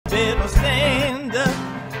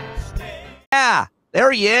Yeah,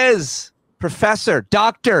 there he is. Professor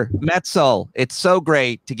Dr. Metzl. It's so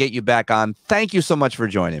great to get you back on. Thank you so much for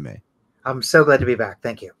joining me. I'm so glad to be back.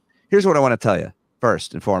 Thank you. Here's what I want to tell you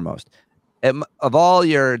first and foremost. Of all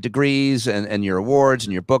your degrees and your awards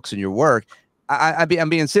and your books and your work, I'm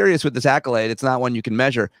being serious with this accolade. It's not one you can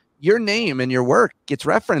measure. Your name and your work gets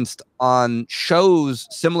referenced on shows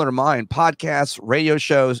similar to mine, podcasts, radio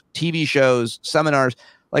shows, TV shows, seminars.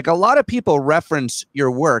 Like a lot of people reference your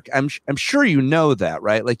work. I'm sure you know that,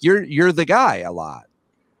 right? Like you're the guy a lot.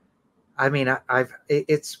 I mean,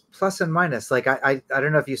 it's plus and minus. Like I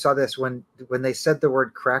don't know if you saw this when they said the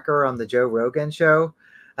word cracker on the Joe Rogan show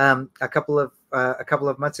a couple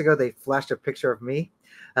of months ago. They flashed a picture of me,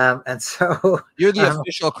 and so you're the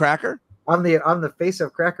official cracker. I'm the face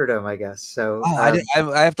of Crackerdom, I guess. So I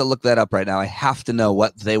have to look that up right now. I have to know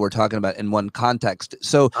what they were talking about in one context.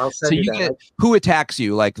 So you get who attacks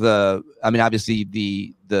you, like obviously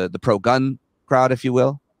the pro gun crowd, if you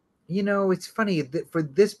will. You know, it's funny for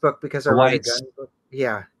this book because I write a gun book.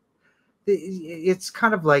 Yeah, it's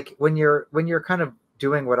kind of like when you're kind of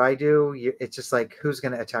doing what I do, it's just like, who's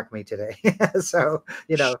going to attack me today? So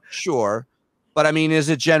sure. But I mean, is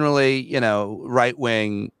it generally, right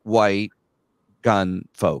wing, white gun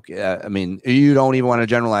folk? I mean, you don't even want to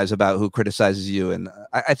generalize about who criticizes you. And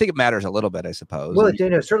I think it matters a little bit, I suppose. Well, it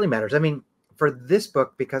certainly matters. I mean, for this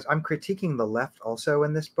book, because I'm critiquing the left also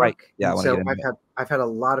in this book. Right. Yeah. So I've had a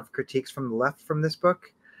lot of critiques from the left from this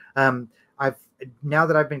book. Now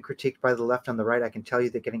that I've been critiqued by the left and the right, I can tell you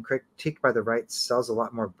that getting critiqued by the right sells a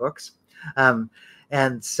lot more books.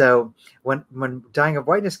 And so when Dying of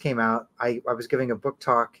Whiteness came out, I was giving a book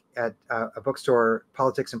talk at a bookstore,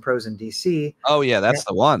 Politics and Prose in DC. Oh yeah, that's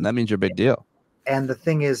the one. That means you're a big deal. And the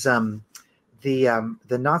thing is, the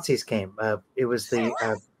Nazis came. It was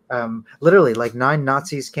literally like 9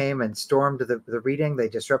 Nazis came and stormed the reading. They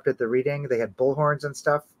disrupted the reading. They had bullhorns and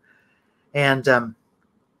stuff. And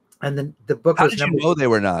then the book How was. How did you know they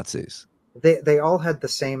were Nazis? They all had the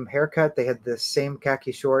same haircut. They had the same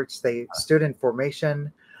khaki shorts. They stood in formation.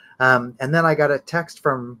 And then I got a text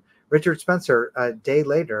from Richard Spencer a day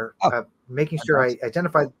later, making sure I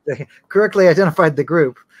correctly identified the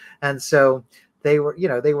group. And so they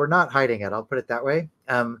were not hiding it. I'll put it that way.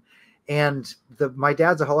 And my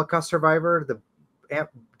dad's a Holocaust survivor. The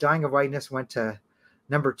Dying of Whiteness went to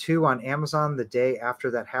 #2 on Amazon the day after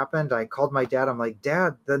that happened. I called my dad. I'm like,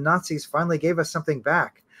 Dad, the Nazis finally gave us something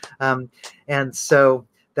back. And so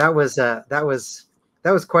that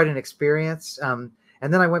was quite an experience. And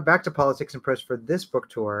then I went back to Politics and Prose for this book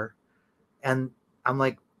tour, and I'm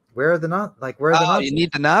like, where are the Nazis? You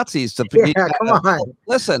need the Nazis to come on.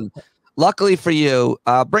 Listen, luckily for you,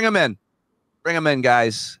 bring them in,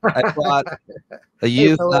 guys. I brought a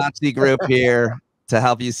youth Nazi group here to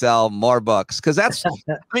help you sell more books, because that's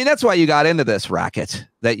why you got into this racket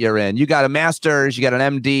that you're in. You got a master's, you got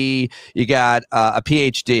an MD, you got a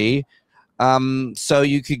PhD, so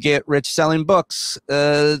you could get rich selling books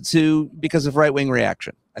because of right wing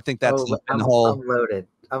reaction. I think that's I'm loaded.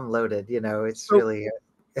 It's really.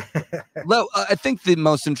 I think the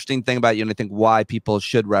most interesting thing about you, and I think why people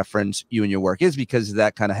should reference you and your work, is because of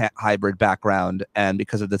that kind of hybrid background and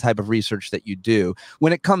because of the type of research that you do.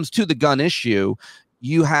 When it comes to the gun issue,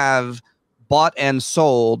 you have bought and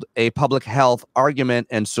sold a public health argument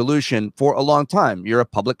and solution for a long time. You're a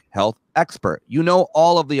public health expert. You know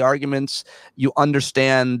all of the arguments. You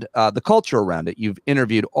understand the culture around it. You've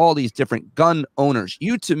interviewed all these different gun owners.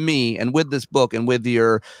 You, to me, and with this book and with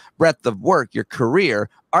your breadth of work, your career,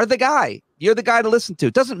 are the guy. You're the guy to listen to.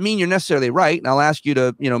 It doesn't mean you're necessarily right, and I'll ask you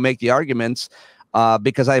to make the arguments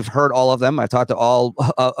because I've heard all of them. I've talked to all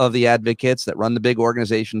of the advocates that run the big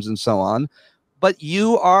organizations and so on. But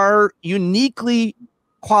you are uniquely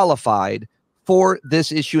qualified for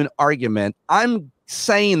this issue and argument. I'm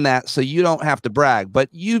saying that so you don't have to brag, but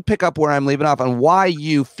you pick up where I'm leaving off on why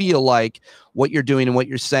you feel like what you're doing and what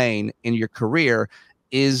you're saying in your career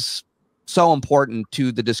is so important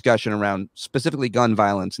to the discussion around specifically gun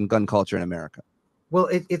violence and gun culture in America. Well,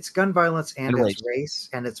 it's gun violence and it's race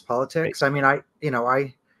and it's politics. I mean, I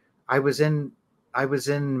was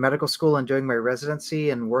in medical school and doing my residency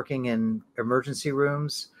and working in emergency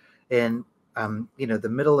rooms in the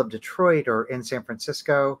middle of Detroit or in San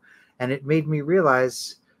Francisco, and it made me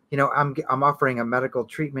realize, I'm offering a medical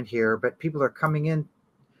treatment here, but people are coming in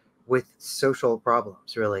with social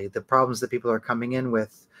problems. Really, the problems that people are coming in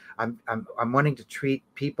with. I'm wanting to treat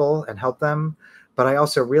people and help them, but I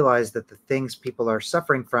also realize that the things people are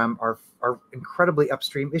suffering from are incredibly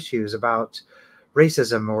upstream issues about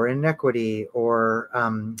racism or inequity or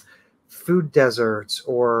food deserts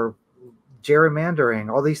or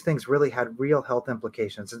gerrymandering, all these things really had real health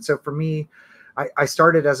implications. And so for me, I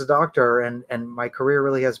started as a doctor, and my career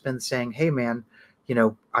really has been saying, hey man, you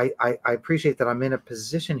know, I appreciate that I'm in a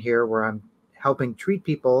position here where I'm helping treat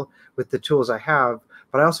people with the tools I have,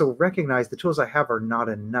 but I also recognize the tools I have are not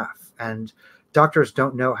enough, and doctors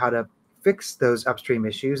don't know how to fix those upstream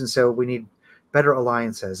issues, and so we need better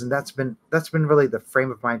alliances. And that's been really the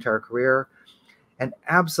frame of my entire career, and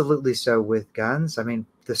absolutely so with guns. I mean,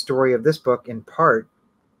 the story of this book in part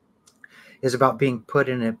is about being put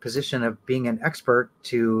in a position of being an expert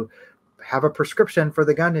to have a prescription for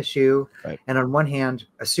the gun issue. Right. And on one hand,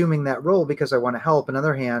 assuming that role because I want to help. On the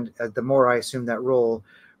other hand, the more I assume that role,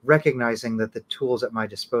 recognizing that the tools at my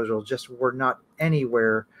disposal just were not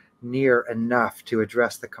anywhere near enough to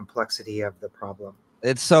address the complexity of the problem.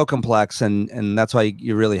 It's so complex, and that's why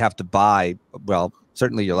you really have to buy, well,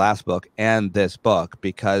 certainly your last book and this book,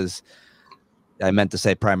 because I meant to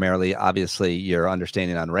say primarily, obviously, your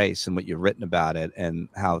understanding on race and what you've written about it, and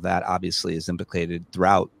how that obviously is implicated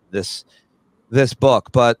throughout this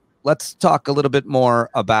book. But let's talk a little bit more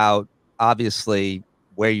about, obviously,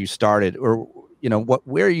 where you started, or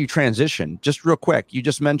where you transitioned. Just real quick, you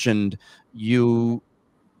just mentioned you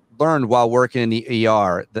learned while working in the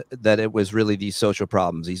ER that it was really these social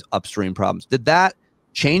problems, these upstream problems. Did that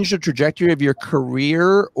change the trajectory of your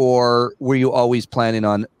career, or were you always planning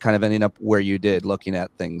on kind of ending up where you did, looking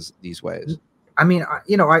at things these ways? I mean,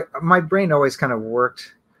 my brain always kind of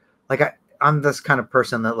worked like I'm this kind of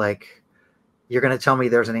person that, like, you're going to tell me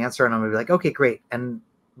there's an answer and I'm going to be like, okay, great. And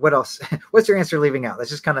what else? What's your answer leaving out? That's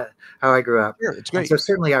just kind of how I grew up. Sure, it's great. And so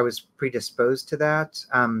certainly I was predisposed to that.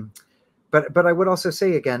 But I would also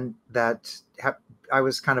say again that I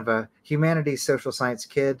was kind of a humanities social science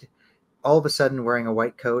kid, all of a sudden wearing a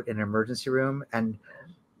white coat in an emergency room, and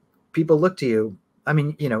people look to you. I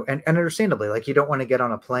mean, and understandably, like, you don't want to get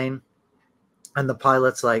on a plane and the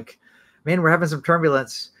pilot's like, man, we're having some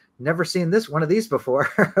turbulence. Never seen one of these before.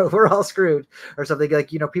 We're all screwed, or something.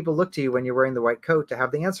 Like, people look to you when you're wearing the white coat to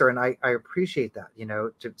have the answer. And I appreciate that,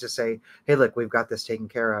 to say, hey, look, we've got this taken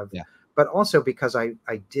care of. Yeah. But also because I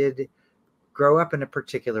did grow up in a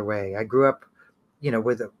particular way. I grew up,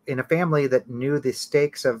 in a family that knew the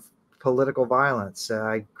stakes of political violence.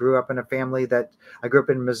 I grew up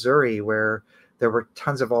in Missouri, where there were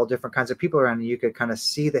tons of all different kinds of people around, and you could kind of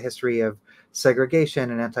see the history of segregation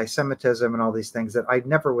and anti-Semitism and all these things that I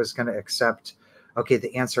never was going to accept. Okay,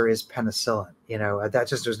 the answer is penicillin. That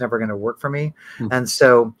just was never going to work for me. Mm-hmm. And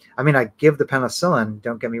so, I mean, I give the penicillin,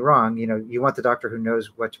 don't get me wrong, you want the doctor who knows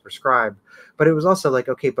what to prescribe, but it was also like,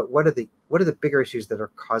 okay, but what are the bigger issues that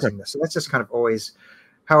are causing this? So that's just kind of always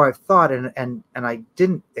how I've thought. And I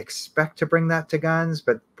didn't expect to bring that to guns,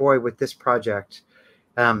 but boy, with this project,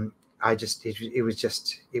 it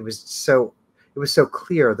was so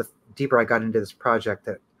clear the deeper I got into this project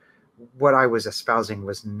that what I was espousing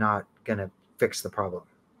was not going to fix the problem.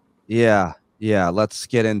 Yeah. Let's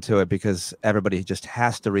get into it, because everybody just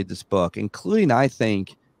has to read this book, including, I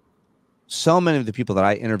think, so many of the people that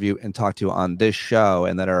I interview and talk to on this show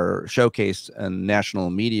and that are showcased in national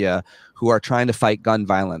media, who are trying to fight gun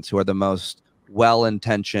violence, who are the most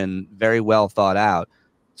well-intentioned, very well thought out.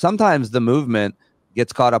 Sometimes the movement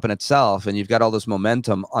gets caught up in itself, and you've got all this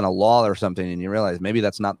momentum on a law or something, and you realize maybe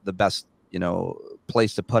that's not the best,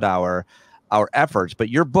 place to put our efforts. But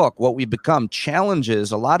your book, What We Become,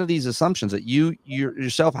 challenges a lot of these assumptions that you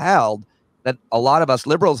yourself held, that a lot of us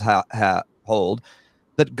liberals hold,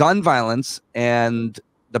 that gun violence and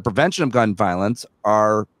the prevention of gun violence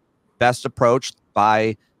are best approached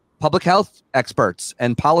by public health experts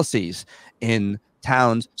and policies in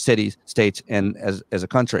towns, cities, states, and as a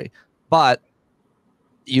country. But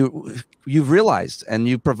you've realized, and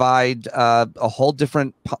you provide a whole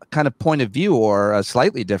different kind of point of view, or a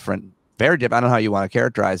slightly different, very different, I don't know how you want to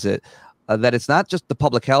characterize it, that it's not just the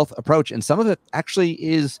public health approach, and some of it actually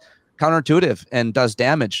is counterintuitive and does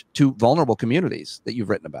damage to vulnerable communities that you've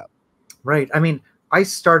written about. Right. I mean, I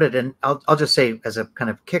started, and I'll just say as a kind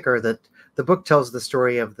of kicker that the book tells the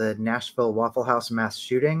story of the Nashville Waffle House mass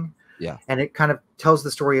shooting. Yeah. And it kind of tells the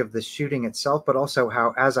story of the shooting itself, but also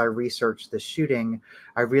how, as I researched the shooting,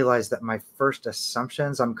 I realized that my first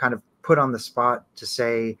assumptions, I'm kind of put on the spot to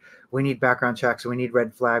say, we need background checks, we need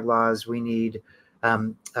red flag laws, we need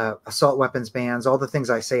assault weapons bans, all the things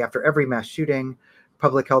I say after every mass shooting.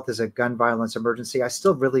 Public health is a gun violence emergency. I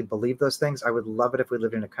still really believe those things. I would love it if we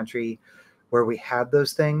lived in a country where we had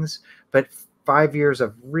those things. But 5 years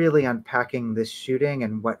of really unpacking this shooting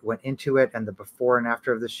and what went into it, and the before and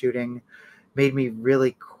after of the shooting, made me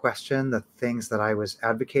really question the things that I was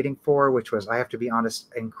advocating for, which was, I have to be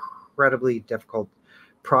honest, incredibly difficult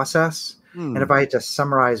process. And if I had to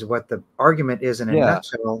summarize what the argument is in a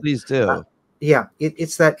nutshell, please do.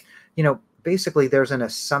 It's that, basically there's an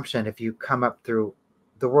assumption if you come up through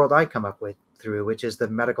the world I come up through, which is the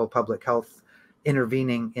medical public health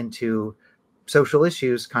intervening into social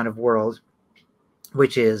issues kind of world,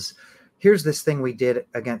 which is, here's this thing we did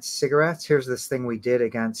against cigarettes. Here's this thing we did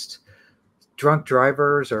against drunk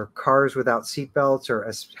drivers or cars without seatbelts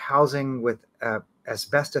or housing with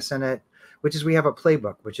asbestos in it, which is we have a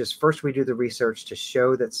playbook, which is first we do the research to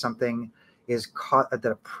show that something is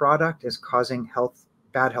that a product is causing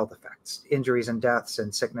bad health effects, injuries and deaths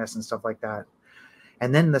and sickness and stuff like that.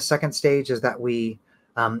 And then the second stage is that we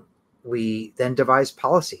then devise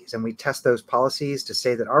policies, and we test those policies to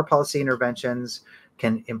say that our policy interventions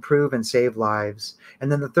can improve and save lives.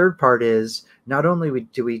 And then the third part is not only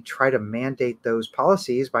do we try to mandate those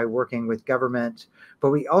policies by working with government, but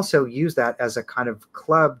we also use that as a kind of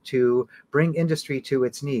club to bring industry to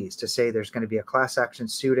its knees, to say there's going to be a class action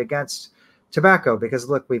suit against tobacco because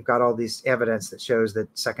look, we've got all these evidence that shows that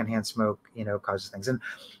secondhand smoke, causes things. And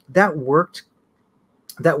that worked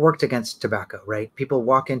against tobacco, right? People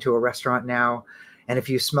walk into a restaurant now, and if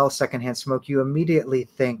you smell secondhand smoke, you immediately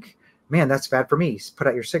think, man, that's bad for me. Put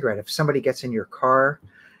out your cigarette. If somebody gets in your car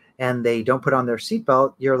and they don't put on their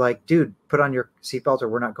seatbelt, you're like, dude, put on your seatbelt or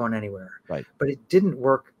we're not going anywhere. Right. But it didn't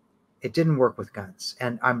work. It didn't work with guns.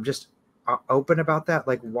 And I'm just open about that.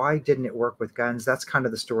 Like, why didn't it work with guns? That's kind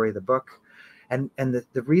of the story of the book. And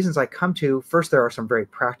the reasons I come to, first, there are some very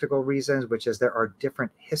practical reasons, which is there are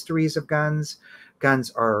different histories of guns.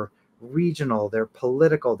 Guns are regional, they're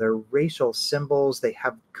political, they're racial symbols, they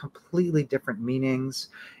have completely different meanings.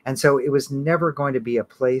 And so it was never going to be a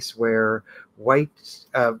place where white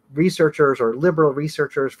researchers or liberal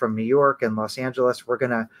researchers from New York and Los Angeles were going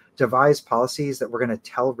to devise policies that were going to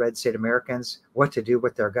tell red state Americans what to do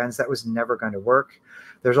with their guns. That was never going to work.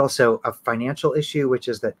 There's also a financial issue, which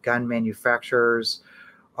is that gun manufacturers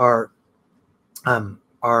are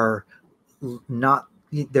not,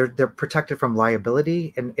 they're protected from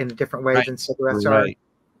liability in a different way than cigarettes are.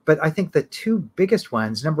 But I think the two biggest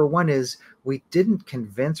ones, number one is we didn't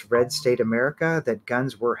convince red state America that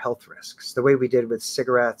guns were health risks the way we did with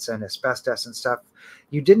cigarettes and asbestos and stuff.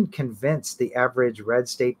 You didn't convince the average red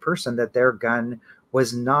state person that their gun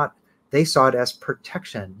was not, they saw it as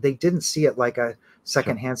protection. They didn't see it like a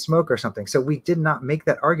secondhand smoke or something. So we did not make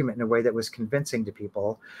that argument in a way that was convincing to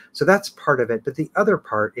people. So that's part of it. But the other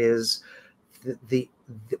part is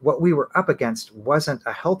what we were up against wasn't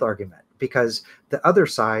a health argument, because the other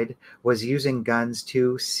side was using guns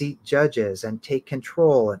to seat judges and take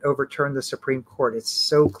control and overturn the Supreme Court. It's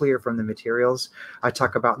so clear from the materials I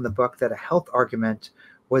talk about in the book that a health argument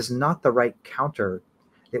was not the right counter.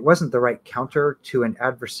 It wasn't the right counter to an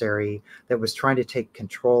adversary that was trying to take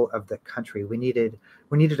control of the country. We needed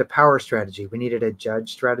a power strategy. We needed a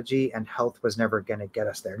judge strategy, and health was never going to get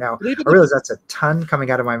us there. Now, I realize that's a ton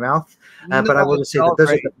coming out of my mouth, but I will just say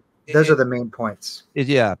that those are the main points.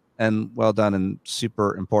 Yeah, and well done and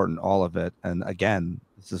super important, all of it. And again,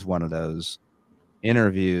 this is one of those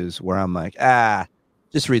interviews where I'm like,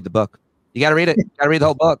 just read the book. You got to read it. You got to read the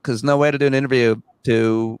whole book, because no way to do an interview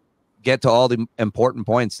to get to all the important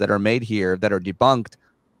points that are made here that are debunked,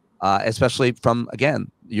 especially from,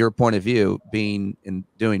 again, your point of view, being in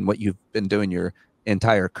doing what you've been doing your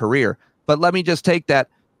entire career. But let me just take that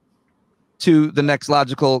to the next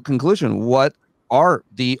logical conclusion. What are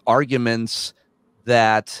the arguments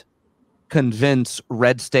that convince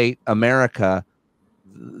red state America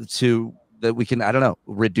that we can, I don't know,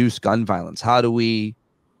 reduce gun violence? How do we,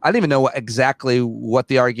 I don't even know exactly what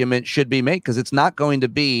the argument should be made, because it's not going to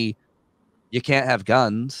be, you can't have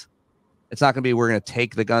guns. It's not going to be, we're going to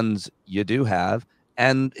take the guns you do have.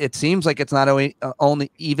 And it seems like it's not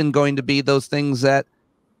only even going to be those things that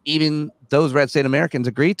even those red state Americans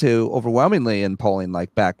agree to overwhelmingly in polling,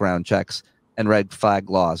 like background checks and red flag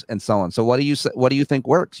laws and so on. So what do you think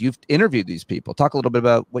works? You've interviewed these people. Talk a little bit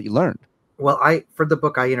about what you learned. Well, for the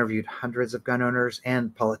book, I interviewed hundreds of gun owners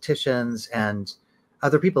and politicians and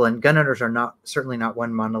other people, and gun owners are certainly not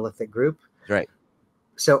one monolithic group. Right.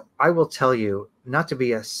 So I will tell you, not to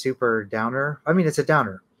be a super downer. I mean, it's a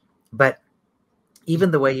downer, but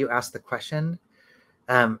even the way you ask the question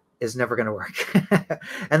is never going to work.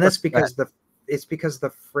 And that's because it's because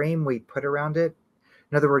the frame we put around it.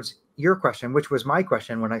 In other words, your question, which was my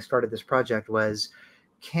question when I started this project, was,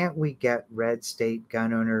 can't we get red state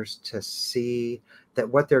gun owners to see that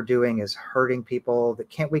what they're doing is hurting people? That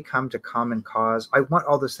can't we come to common cause? I want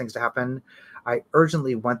all those things to happen. I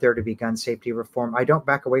urgently want there to be gun safety reform. I don't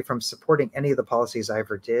back away from supporting any of the policies I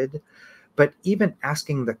ever did, But even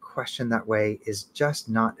asking the question that way is just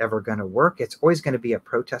not ever going to work. It's always going to be a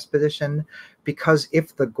protest petition, because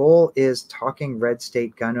if the goal is talking red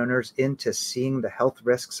state gun owners into seeing the health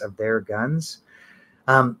risks of their guns,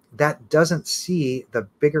 that doesn't see the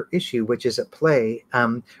bigger issue, which is at play.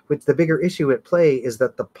 Which the bigger issue at play is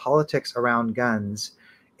that the politics around guns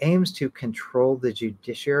aims to control the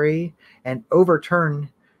judiciary and overturn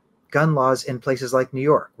gun laws in places like New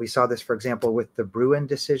York. We saw this, for example, with the Bruin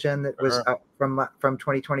decision that was from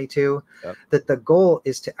 2022, Yep. that the goal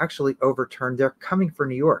is to actually overturn. They're coming for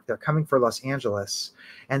New York. They're coming for Los Angeles.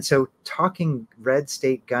 And so talking red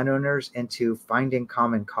state gun owners into finding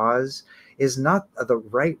common cause is not the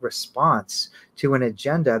right response to an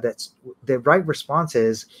agenda. That's the right response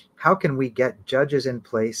is, how can we get judges in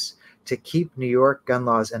place to keep New York gun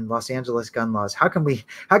laws and Los Angeles gun laws? How can we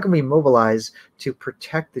mobilize to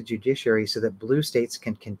protect the judiciary so that blue states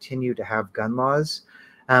can continue to have gun laws?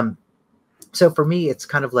 So for me, it's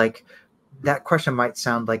kind of like, that question might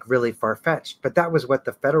sound like really far-fetched, but that was what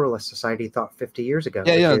the Federalist Society thought 50 years ago.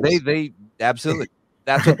 Yeah, they absolutely,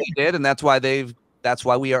 that's what they did, and that's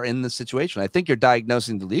why we are in this situation. I think you're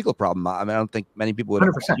diagnosing the legal problem. I mean, I don't think many people would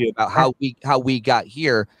argue about how we got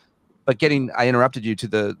here. But I interrupted you to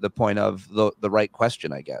the point of the right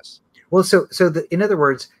question, I guess. Well, in other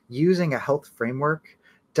words, using a health framework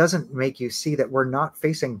doesn't make you see that we're not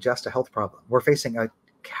facing just a health problem. We're facing a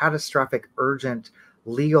catastrophic, urgent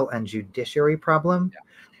legal and judiciary problem. Yeah.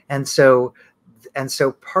 And so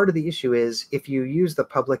part of the issue is, if you use the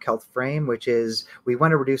public health frame, which is we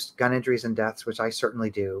want to reduce gun injuries and deaths, which I certainly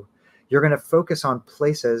do, you're going to focus on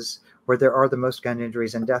places where there are the most gun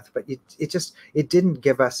injuries and death. But it didn't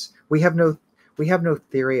give us, we have no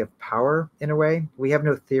theory of power in a way. We have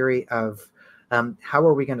no theory of how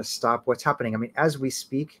are we going to stop what's happening. I mean, as we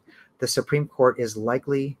speak, the Supreme Court is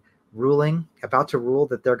likely about to rule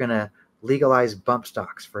that they're going to legalize bump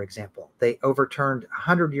stocks, for example. They overturned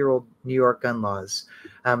 100-year-old New York gun laws.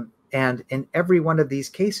 And in every one of these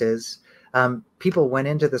cases, people went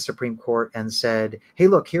into the Supreme Court and said, hey,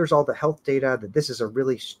 look, here's all the health data, that this is a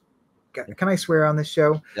really, can I swear on this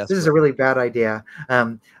show? Yes, this is a really bad idea.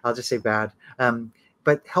 I'll just say bad.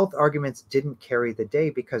 But health arguments didn't carry the day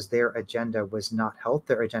because their agenda was not health.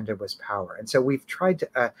 Their agenda was power. And so we've tried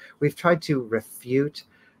to refute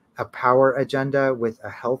a power agenda with a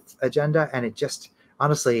health agenda. And it just,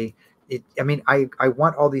 honestly, I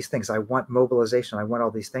want all these things. I want mobilization. I want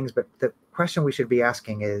all these things. But the question we should be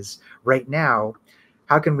asking is, right now,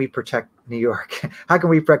 how can we protect New York? How can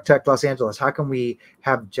we protect Los Angeles? How can we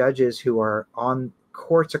have judges who are on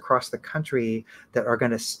courts across the country that are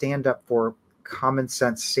going to stand up for common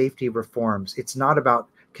sense safety reforms? It's not about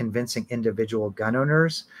convincing individual gun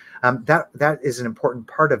owners. That is an important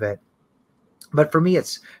part of it. But for me,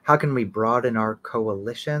 it's how can we broaden our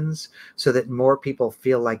coalitions so that more people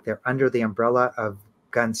feel like they're under the umbrella of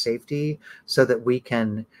gun safety, so that we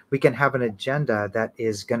can have an agenda that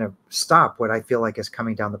is going to stop what I feel like is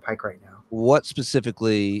coming down the pike right now. What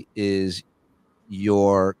specifically is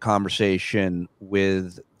your conversation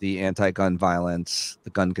with the anti-gun violence, the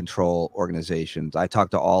gun control organizations? I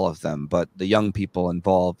talk to all of them, but the young people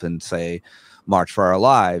involved in, say, March for Our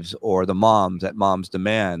Lives, or the moms at Moms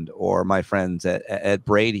Demand, or my friends at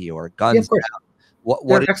Brady, or Guns Down.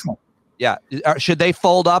 What? Excellent. Yeah. Should they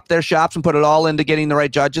fold up their shops and put it all into getting the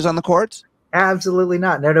right judges on the courts? Absolutely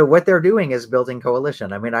not. No. What they're doing is building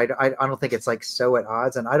coalition. I mean, I don't think it's like so at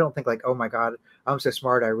odds, and I don't think like, oh my God, I'm so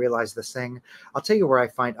smart, I realized this thing. I'll tell you where I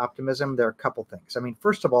find optimism. There are a couple things. I mean,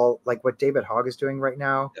 first of all, like what David Hogg is doing right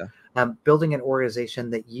now, building an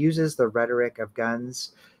organization that uses the rhetoric of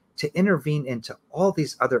guns to intervene into all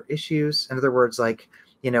these other issues. In other words, like,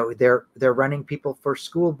 they're running people for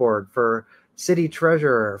school board, for city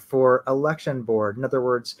treasurer, for election board. In other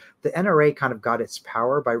words, the NRA kind of got its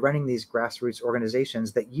power by running these grassroots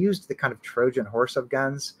organizations that used the kind of Trojan horse of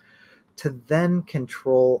guns to then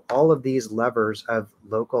control all of these levers of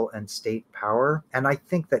local and state power. And I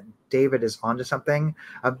think that David is onto something.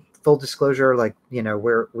 Full disclosure, like,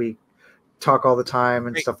 where we talk all the time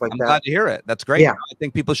and stuff like that. I'm glad to hear it. That's great. Yeah. I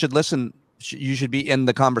think people should listen. You should be in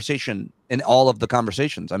the conversation, in all of the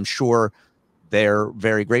conversations. I'm sure they're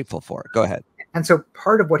very grateful for it. Go ahead. And so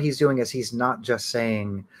part of what he's doing is he's not just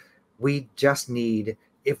saying, we just need,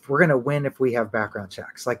 if we're going to win, if we have background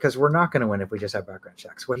checks, like, because we're not going to win if we just have background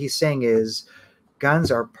checks. What he's saying is guns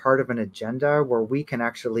are part of an agenda where we can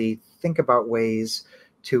actually think about ways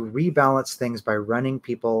to rebalance things by running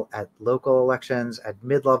people at local elections, at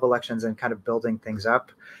mid-level elections, and kind of building things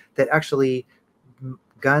up that actually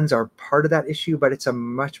guns are part of that issue, but it's a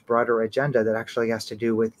much broader agenda that actually has to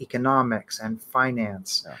do with economics and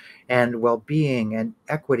finance and well-being and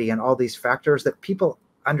equity and all these factors that people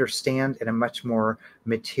understand in a much more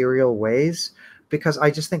material ways. Because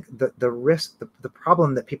I just think the risk, the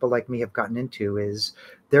problem that people like me have gotten into is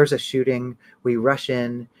there's a shooting, we rush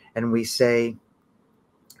in and we say,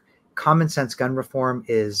 common sense gun reform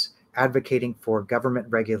is advocating for government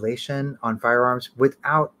regulation on firearms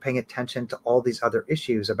without paying attention to all these other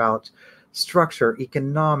issues about structure,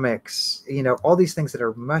 economics, all these things that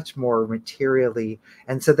are much more materially.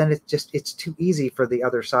 And so then it's too easy for the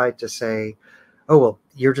other side to say, oh, well,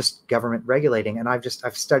 you're just government regulating. And I've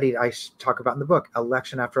studied, I talk about in the book,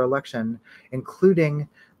 election after election, including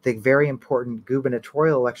the very important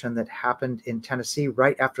gubernatorial election that happened in Tennessee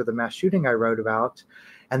right after the mass shooting I wrote about.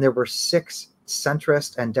 And there were 6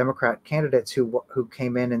 centrist and Democrat candidates who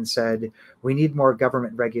came in and said, we need more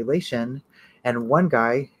government regulation. And one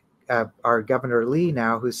guy, our Governor Lee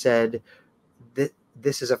now, who said that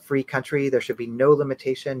this is a free country, there should be no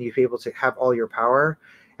limitation, you'd be able to have all your power.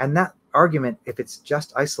 And that argument, if it's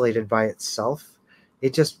just isolated by itself,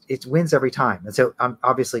 it wins every time. And so I'm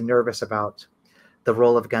obviously nervous about the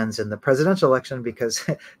role of guns in the presidential election because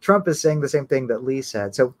Trump is saying the same thing that Lee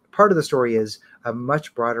said. So part of the story is a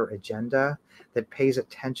much broader agenda that pays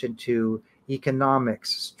attention to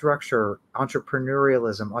economics, structure,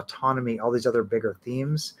 entrepreneurialism, autonomy, all these other bigger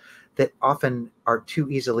themes that often are too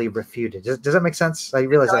easily refuted. Does that make sense? I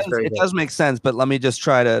realize that's very big. It does make sense, but let me just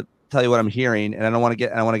try to tell you what I'm hearing, and I want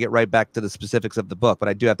to get right back to the specifics of the book, but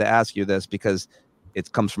I do have to ask you this because it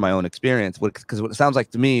comes from my own experience. Because what it sounds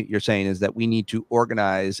like to me you're saying is that we need to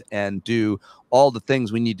organize and do all the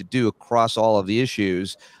things we need to do across all of the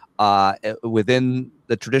issues within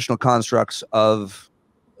the traditional constructs of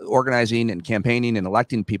organizing and campaigning and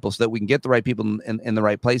electing people so that we can get the right people in the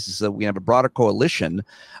right places, so that we have a broader coalition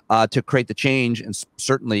to create the change and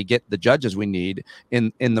certainly get the judges we need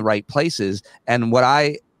in the right places. And what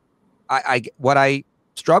I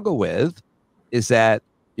struggle with is that,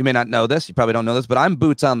 you may not know this, you probably don't know this, but I'm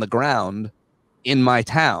boots on the ground in my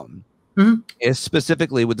town, is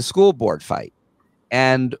specifically with the school board fight.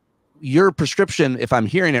 And your prescription, if I'm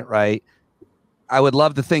hearing it right, I would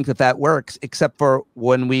love to think that that works, except for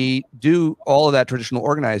when we do all of that traditional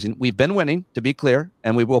organizing, we've been winning, to be clear,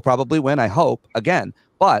 and we will probably win, I hope, again,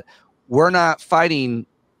 but we're not fighting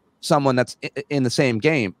someone that's in the same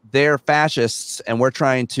game. They're fascists and we're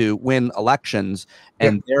trying to win elections,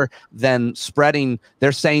 and they're then spreading,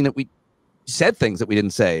 they're saying that we said things that we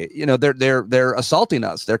didn't say. They're assaulting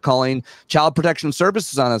us. They're calling child protection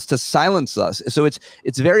services on us to silence us. So it's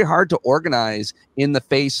very hard to organize in the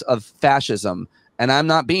face of fascism. And I'm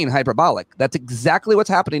not being hyperbolic. That's exactly what's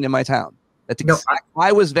happening in my town.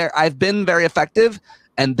 I've been very effective,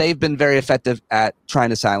 and they've been very effective at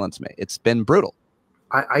trying to silence me. It's been brutal.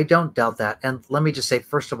 I don't doubt that. And let me just say,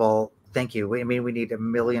 first of all, thank you. I mean, we need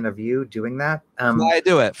 1 million of you doing that. I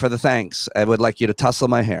do it for the thanks. I would like you to tussle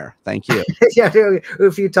my hair. Thank you. Yeah,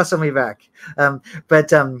 if you tussle me back. But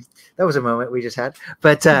that was a moment we just had.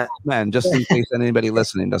 But man, just in case anybody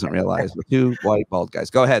listening doesn't realize, we're 2 white bald guys.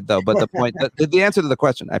 Go ahead, though. But the point, the answer to the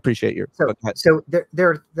question, I appreciate your. So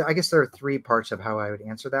I guess there are 3 parts of how I would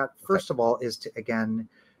answer that. First of all, is to again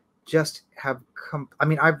just have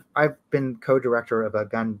I've been co-director of a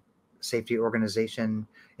gun safety organization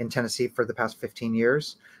in Tennessee for the past 15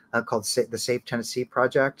 years called the Safe Tennessee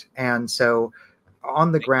Project. And so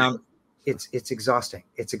on the ground, it's exhausting.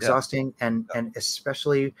 It's exhausting. And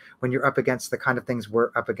especially when you're up against the kind of things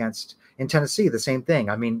we're up against in Tennessee, the same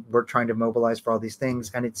thing. I mean, we're trying to mobilize for all these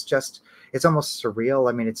things, and it's almost surreal.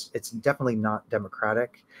 I mean, it's definitely not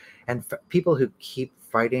democratic. And people who keep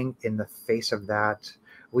fighting in the face of that,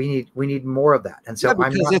 we need more of that. And so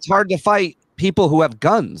it's hard to fight people who have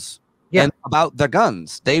guns. Yeah. And about their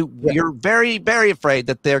guns. You're very, very afraid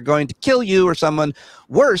that they're going to kill you or someone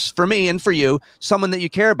worse, for me and for you, someone that you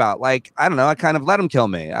care about. Like, I don't know, I kind of let them kill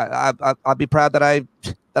me. I'll be proud that I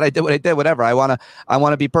did what I did, whatever. I want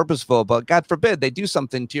to be purposeful, but God forbid they do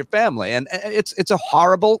something to your family. And it's a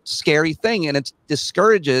horrible, scary thing. And it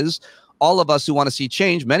discourages all of us who want to see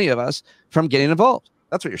change, many of us, from getting involved.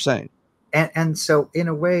 That's what you're saying. And so in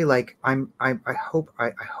a way, like I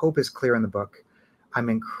hope is clear in the book, I'm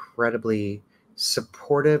incredibly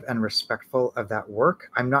supportive and respectful of that work.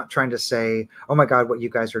 I'm not trying to say, oh my God, what you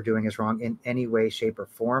guys are doing is wrong in any way, shape, or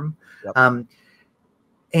form. Yep.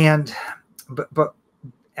 And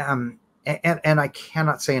I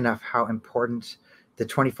cannot say enough how important the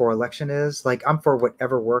 24 election is. Like, I'm for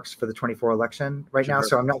whatever works for the 24 election right now.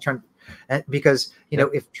 So I'm not trying, because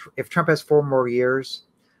if Trump has 4 more years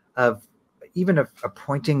of even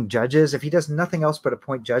appointing judges, if he does nothing else but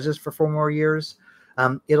appoint judges for 4 more years,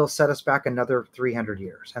 it'll set us back another 300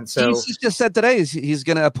 years. And so he's just said today he's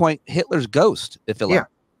going to appoint Hitler's ghost if elected.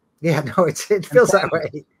 Yeah, no, it feels that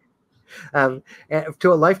way.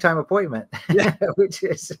 To a lifetime appointment, yeah. which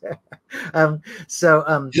is so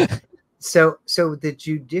the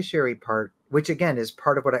judiciary part, which again is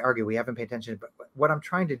part of what I argue we haven't paid attention. But what I'm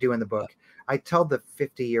trying to do in the book, I tell the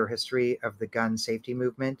 50-year history of the gun safety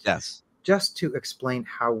movement. Yes. Just to explain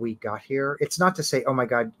how we got here. It's not to say, oh my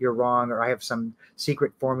God, you're wrong, or I have some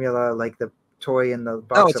secret formula like the toy in the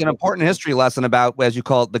box. No, it's an important history lesson about, as you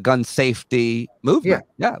call it, the gun safety movement.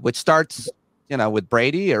 Yeah, which starts, with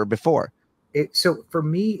Brady or before. So for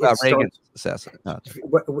me, it Reagan's assassin.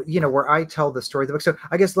 Where I tell the story of the book. So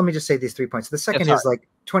I guess let me just say these 3 points. The second is like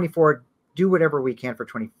 24. Do whatever we can for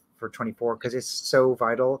 24 because it's so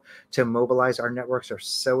vital to mobilize. Our networks are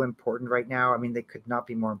so important right now. I mean, they could not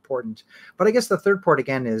be more important. But I guess the third part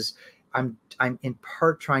again is I'm in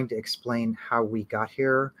part trying to explain how we got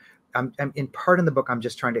here. I'm in part in the book, I'm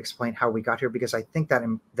just trying to explain how we got here because I think that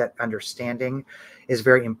that understanding is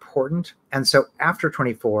very important. And so after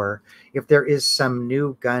 24, if there is some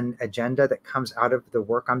new gun agenda that comes out of the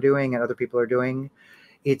work I'm doing and other people are doing,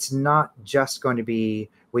 it's not just going to be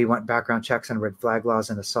we want background checks and red flag laws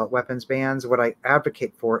and assault weapons bans. What I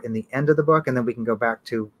advocate for in the end of the book, and then we can go back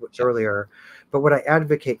to earlier, but what I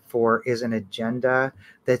advocate for is an agenda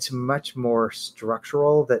that's much more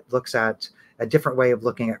structural, that looks at a different way of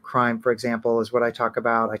looking at crime, for example, is what I talk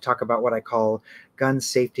about. I talk about what I call gun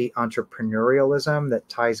safety entrepreneurialism that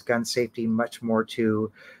ties gun safety much more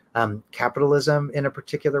to capitalism in a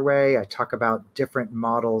particular way. I talk about different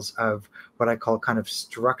models of what I call kind of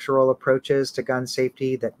structural approaches to gun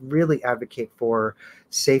safety that really advocate for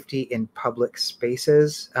safety in public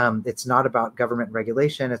spaces. It's not about government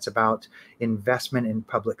regulation. It's about investment in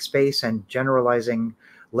public space and generalizing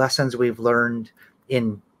lessons we've learned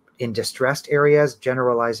in distressed areas,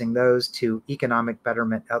 generalizing those to economic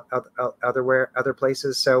betterment other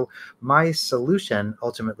places. So my solution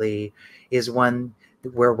ultimately is one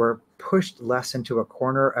where we're pushed less into a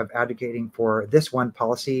corner of advocating for this one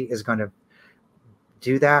policy is going to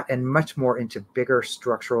do that, and much more into bigger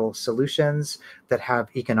structural solutions that have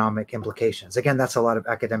economic implications. Again, that's a lot of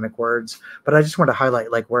academic words, but I just want to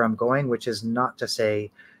highlight like where I'm going, which is not to say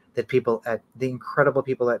that people at the incredible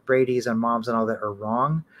people at Brady's and Moms and all that are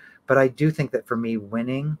wrong. But I do think that for me,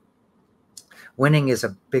 winning is a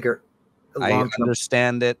bigger. I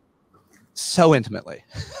understand it so intimately.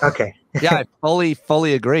 Okay. Yeah, I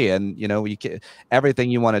fully agree. And everything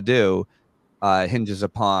you want to do hinges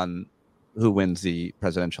upon who wins the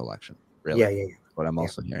presidential election. Really. Yeah. What I'm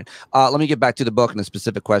also hearing. Let me get back to the book and a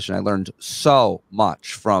specific question. I learned so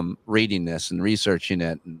much from reading this and researching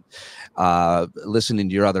it and listening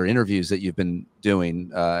to your other interviews that you've been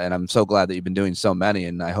doing. And I'm so glad that you've been doing so many.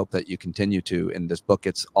 And I hope that you continue to. And this book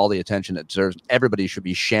gets all the attention it deserves. Everybody should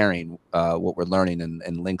be sharing what we're learning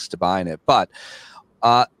and links to buying it. But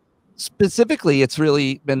specifically, it's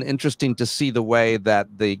really been interesting to see the way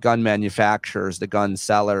that the gun manufacturers, the gun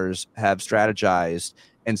sellers have strategized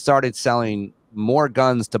and started selling more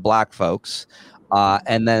guns to black folks.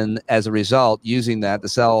 And then as a result, using that to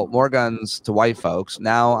sell more guns to white folks.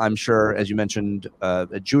 Now, I'm sure, as you mentioned,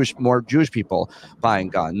 more Jewish people buying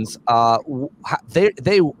guns.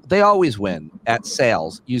 They always win at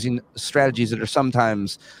sales using strategies that are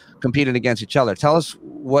sometimes competing against each other. Tell us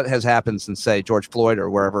what has happened since, say, George Floyd or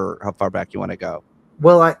wherever, how far back you want to go.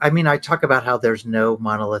 Well, I mean, I talk about how there's no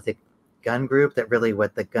monolithic gun group, that really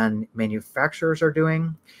what the gun manufacturers are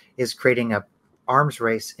doing is creating a arms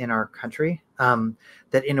race in our country,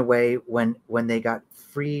 that in a way when they got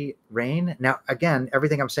free reign. Now, again,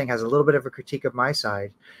 everything I'm saying has a little bit of a critique of my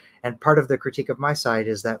side. And part of the critique of my side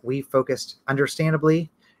is that we focused,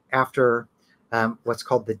 understandably, after what's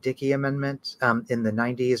called the Dickey Amendment in the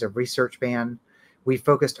 90s, a research ban, we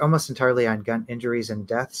focused almost entirely on gun injuries and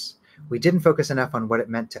deaths. We didn't focus enough on what it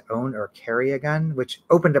meant to own or carry a gun, which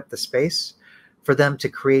opened up the space for them to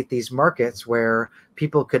create these markets where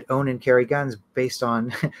people could own and carry guns based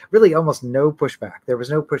on really almost no pushback. There was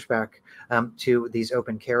no pushback to these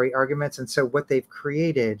open carry arguments. And so what they've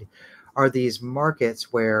created are these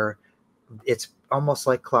markets where it's almost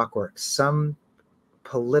like clockwork. Some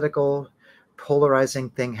political polarizing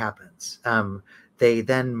thing happens. They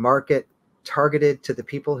then market targeted to the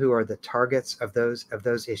people who are the targets of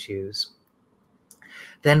those issues.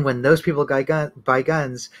 Then when those people buy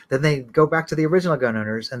guns, then they go back to the original gun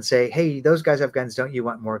owners and say, hey, those guys have guns. Don't you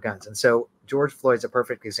want more guns? And so George Floyd's a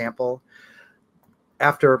perfect example.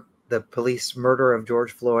 After the police murder of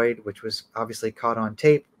George Floyd, which was obviously caught on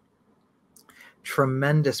tape,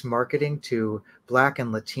 tremendous marketing to Black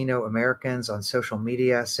and Latino Americans on social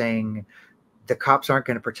media saying the cops aren't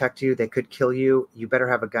going to protect you. They could kill you. You better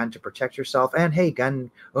have a gun to protect yourself. And hey, gun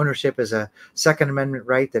ownership is a Second Amendment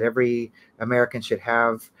right that every American should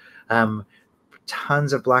have.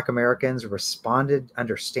 Tons of Black Americans responded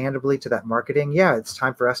understandably to that marketing. Yeah, it's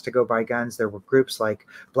time for us to go buy guns. There were groups like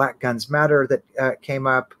Black Guns Matter that came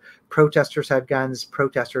up. Protesters had guns.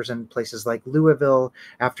 Protesters in places like Louisville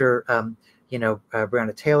after,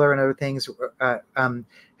 Breonna Taylor and other things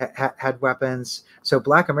had weapons. So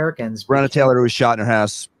Black Americans. Breonna Taylor, who was shot in her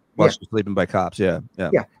house while she was sleeping by cops. Yeah.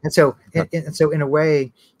 And so in a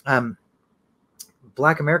way,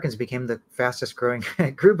 Black Americans became the fastest growing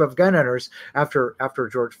group of gun owners after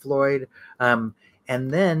George Floyd. And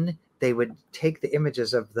then they would take the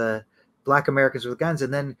images of the Black Americans with guns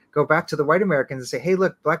and then go back to the white Americans and say, hey,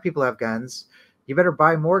 look, Black people have guns. You better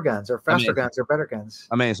buy more guns or faster guns or better guns.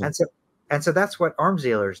 Amazing. And so that's what arms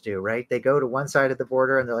dealers do, right? They go to one side of the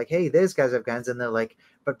border and they're like, hey, those guys have guns. And they're like,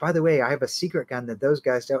 but by the way, I have a secret gun that those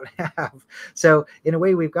guys don't have. So in a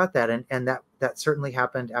way, we've got that. And that certainly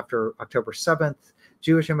happened after October 7th.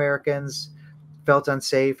 Jewish Americans felt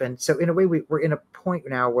unsafe. And so in a way, we're in a point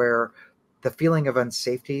now where the feeling of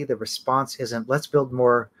unsafety, the response isn't, let's build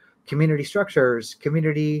more community structures,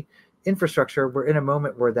 community infrastructure. We're in a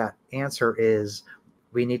moment where that answer is,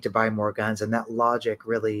 we need to buy more guns. And that logic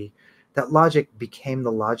became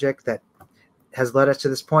the logic that has led us to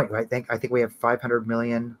this point. I think we have 500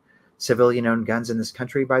 million civilian-owned guns in this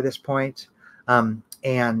country by this point.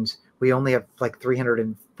 And we only have like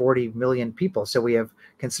 340 million people. So we have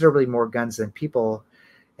considerably more guns than people.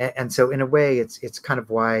 And so in a way, it's kind of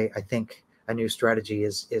why I think a new strategy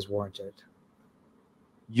is warranted.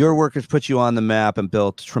 Your work has put you on the map and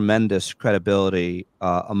built tremendous credibility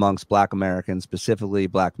amongst Black Americans, specifically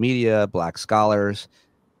Black media, Black scholars.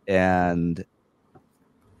 And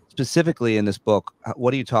specifically in this book,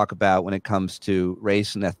 what do you talk about when it comes to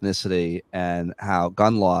race and ethnicity and how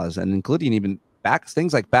gun laws, and including even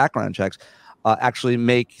things like background checks, actually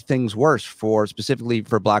make things worse specifically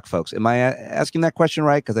for Black folks? Am I asking that question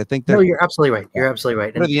right? Because I think no, you're absolutely right. You're absolutely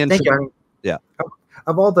right. And thank you. Yeah.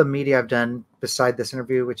 Of all the media I've done beside this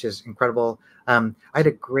interview, which is incredible, I had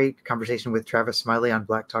a great conversation with Travis Smiley on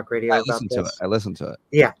Black Talk Radio. I listened to it.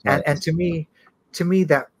 Yeah, and to me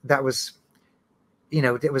that was,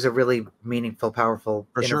 it was a really meaningful, powerful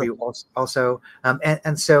interview. Also,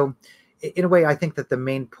 and so in a way, I think that the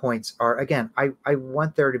main points are, again, I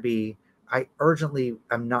want there to be. I urgently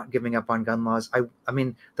am not giving up on gun laws. I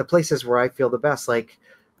mean, the places where I feel the best, like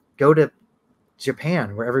go to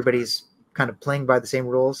Japan, where everybody's kind of playing by the same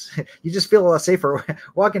rules. You just feel a lot safer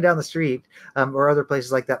walking down the street, or other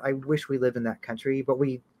places like that. I wish we lived in that country, but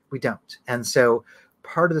we don't. And so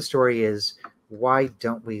part of the story is, why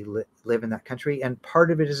don't we live in that country? And part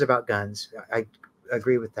of it is about guns. I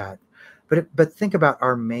agree with that. But think about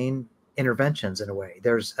our main interventions in a way.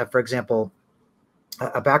 There's, for example,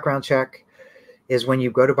 a background check is when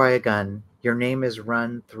you go to buy a gun, your name is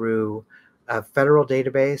run through a federal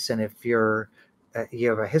database. And if you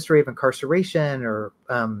have a history of incarceration or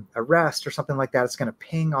arrest or something like that, it's going to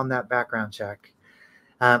ping on that background check.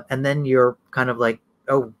 And then you're kind of like,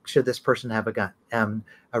 oh, should this person have a gun?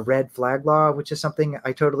 A red flag law, which is something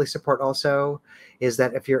I totally support also, is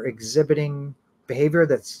that if you're exhibiting behavior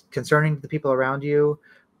that's concerning to the people around you,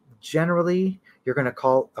 generally you're going to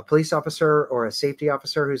call a police officer or a safety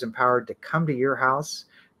officer who's empowered to come into your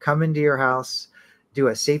house, do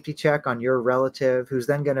a safety check on your relative, who's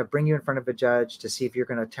then going to bring you in front of a judge to see if you're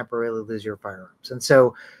going to temporarily lose your firearms. And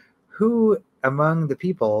so who among the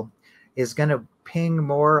people is going to ping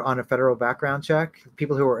more on a federal background check?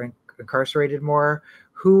 People who are incarcerated more.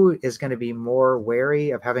 Who is going to be more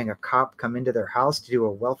wary of having a cop come into their house to do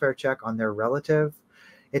a welfare check on their relative?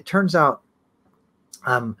 It turns out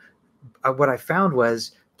what I found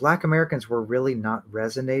was Black Americans were really not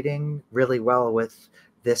resonating really well with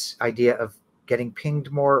this idea of getting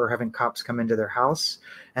pinged more or having cops come into their house.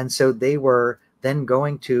 And so they were then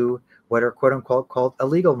going to what are quote unquote called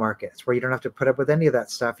illegal markets, where you don't have to put up with any of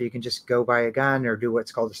that stuff. You can just go buy a gun or do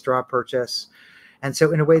what's called a straw purchase. And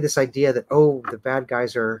so in a way, this idea that, oh, the bad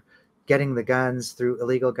guys are getting the guns through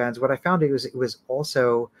illegal guns, what I found it was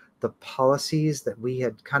also the policies that we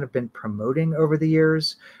had kind of been promoting over the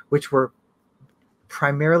years, which were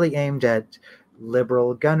primarily aimed at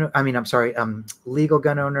legal gun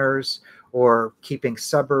owners or keeping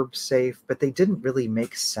suburbs safe, but they didn't really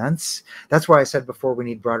make sense. That's why I said before we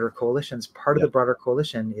need broader coalitions. Part of the broader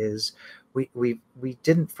coalition is we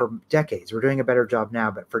didn't for decades. We're doing a better job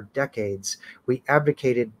now, but for decades we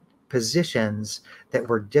advocated positions that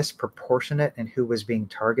were disproportionate in who was being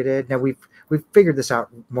targeted. Now we've figured this out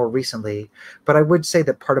more recently, but I would say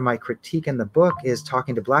that part of my critique in the book is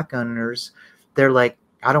talking to Black gun owners. They're like,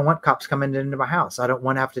 I don't want cops coming into my house. I don't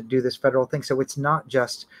want to have to do this federal thing. So it's not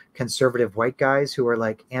just conservative white guys who are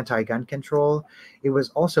like anti-gun control. It was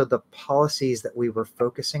also the policies that we were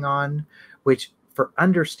focusing on, which for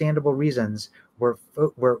understandable reasons were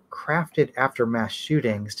crafted after mass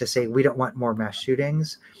shootings to say we don't want more mass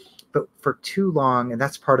shootings. But for too long, and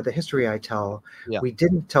that's part of the history I tell, we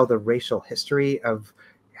didn't tell the racial history of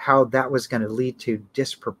how that was going to lead to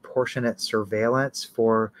disproportionate surveillance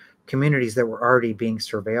for communities that were already being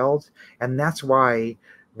surveilled. And that's why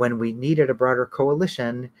when we needed a broader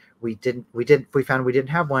coalition, we found we didn't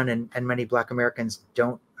have one, and many Black Americans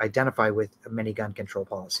don't identify with many gun control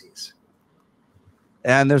policies.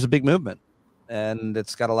 And there's a big movement, and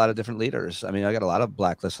it's got a lot of different leaders. I mean, I got a lot of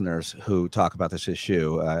Black listeners who talk about this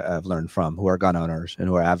issue I've learned from, who are gun owners and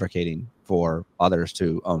who are advocating for others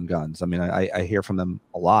to own guns. I mean, I hear from them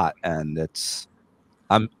a lot, and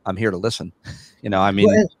I'm here to listen. You know, I mean,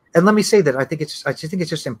 well, and let me say that I just think it's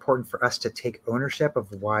just important for us to take ownership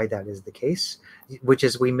of why that is the case, which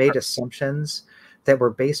is we made assumptions that were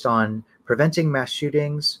based on preventing mass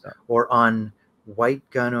shootings or on white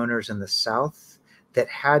gun owners in the South that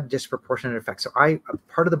had disproportionate effects. So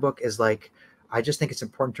part of the book is like, I just think it's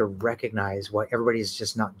important to recognize why everybody's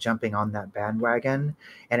just not jumping on that bandwagon.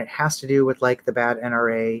 And it has to do with like the bad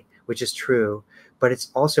NRA, which is true, but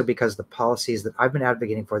it's also because the policies that I've been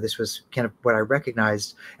advocating for, this was kind of what I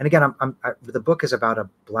recognized. And again, the book is about a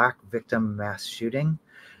Black victim mass shooting.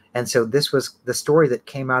 And so this was the story that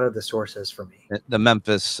came out of the sources for me. The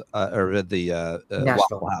Memphis or the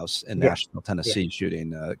Waffle House in Nashville, Tennessee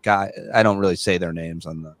shooting. Guy, I don't really say their names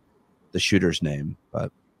on the shooter's name,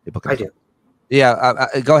 but people can. I do. Yeah,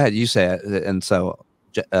 go ahead. You say it. And so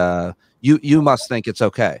you must think it's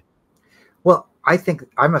okay. Well, I think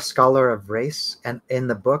I'm a scholar of race, and in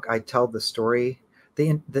the book, I tell the story.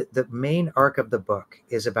 The main arc of the book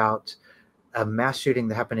is about a mass shooting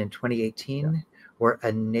that happened in 2018, where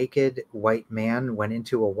a naked white man went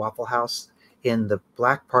into a Waffle House in the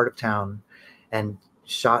Black part of town and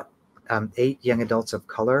shot 8 young adults of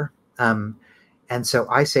color. And so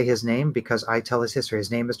I say his name because I tell his history.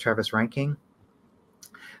 His name is Travis Reinking.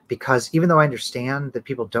 Because even though I understand that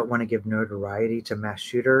people don't want to give notoriety to mass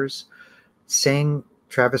shooters, saying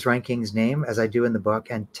Travis Reinking's name, as I do in the book,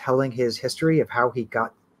 and telling his history of how he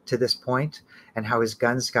got to this point and how his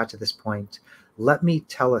guns got to this point, let me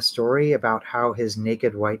tell a story about how his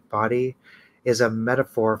naked white body is a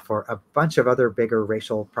metaphor for a bunch of other bigger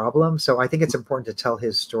racial problems. So I think it's important to tell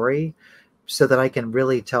his story so that I can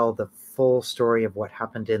really tell the full story of what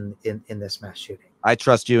happened in this mass shooting. I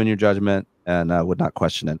trust you in your judgment, and I would not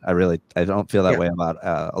question it. I don't feel that way about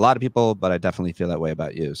a lot of people, but I definitely feel that way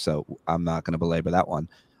about you. So I'm not going to belabor that one.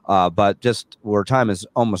 But just where time is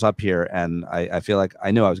almost up here, and I feel like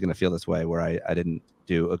I knew I was going to feel this way, where I didn't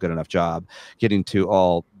do a good enough job getting to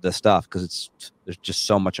all the stuff, because there's just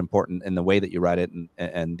so much important in the way that you write it,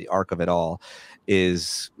 and the arc of it all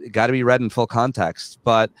is got to be read in full context.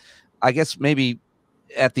 But I guess maybe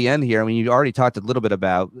at the end here, I mean, you already talked a little bit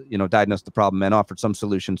about, diagnosed the problem and offered some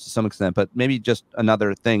solutions to some extent, but maybe just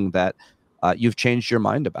another thing that you've changed your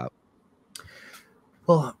mind about.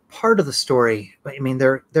 Well, part of the story, I mean,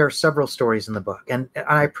 there are several stories in the book, and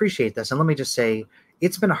I appreciate this. And let me just say,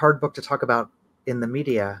 it's been a hard book to talk about in the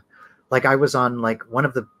media. Like, I was on like one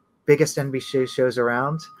of the biggest NBC shows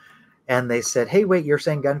around, and they said, "Hey, wait, you're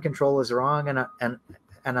saying gun control is wrong?" And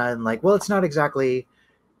I'm like, "Well, it's not exactly."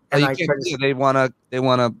 And they want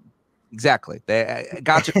to exactly. They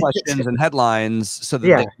gotcha questions and headlines so that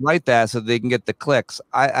they can write that so they can get the clicks.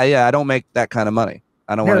 I don't make that kind of money.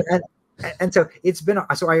 I don't want to. And so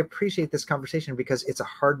I appreciate this conversation because it's a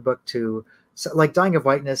hard book to, like, dying of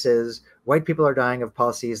whiteness is white people are dying of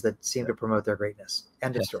policies that seem to promote their greatness.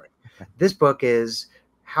 End of story. This book is,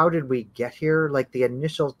 how did we get here? Like, the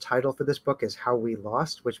initial title for this book is How We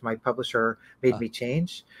Lost, which my publisher made me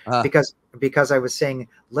change because I was saying,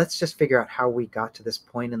 let's just figure out how we got to this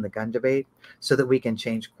point in the gun debate so that we can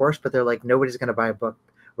change course. But they're like, nobody's going to buy a book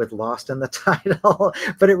with lost in the title.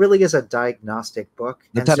 But it really is a diagnostic book.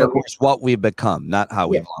 The title is What We've Become, not How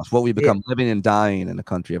We've Lost. What we've become, living and dying in a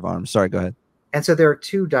country of arms. Sorry, go ahead. And so there are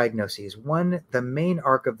 2 diagnoses. One, the main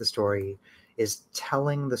arc of the story is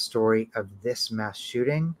telling the story of this mass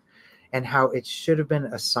shooting and how it should have been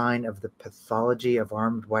a sign of the pathology of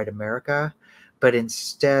armed white America, but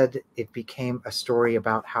instead it became a story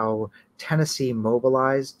about how Tennessee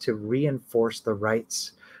mobilized to reinforce the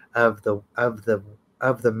rights of the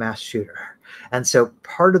of the mass shooter. And so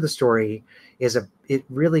part of the story is it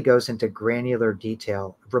really goes into granular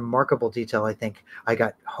detail, remarkable detail. I think I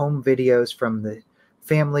got home videos from the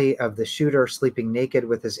family of the shooter sleeping naked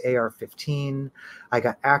with his AR-15. I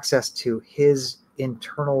got access to his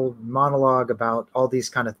internal monologue about all these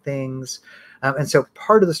kind of things. And so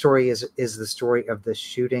part of the story is the story of the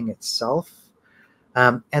shooting itself.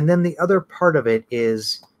 And then the other part of it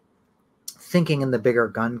is thinking in the bigger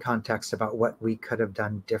gun context about what we could have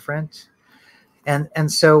done different.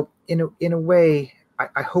 And so in a way,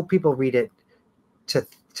 I hope people read it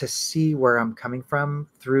to see where I'm coming from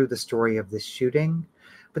through the story of this shooting.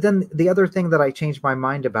 But then the other thing that I changed my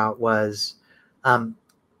mind about was,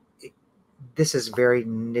 this is very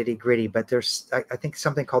nitty gritty, but there's, I think,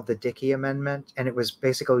 something called the Dickey Amendment. And it was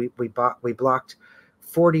basically, we blocked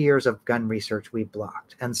 40 years of gun research we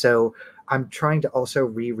blocked. And so I'm trying to also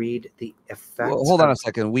reread the effects. Well, hold on a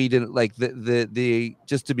second. We didn't like the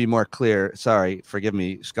just to be more clear. Sorry, forgive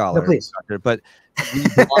me, scholar. No, please. But we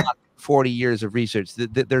blocked 40 years of research.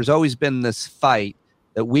 There's always been this fight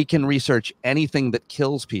that we can research anything that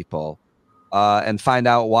kills people and find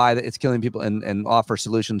out why it's killing people and offer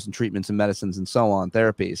solutions and treatments and medicines and so on,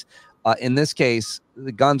 therapies. In this case,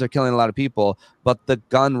 the guns are killing a lot of people, but the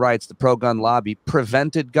gun rights, the pro-gun lobby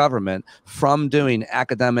prevented government from doing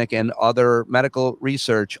academic and other medical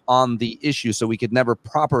research on the issue, so we could never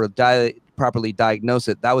properly diagnose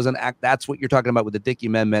it. That was an act. That's what you're talking about with the Dickey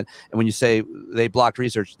Amendment. And when you say they blocked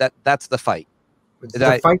research, that's the fight.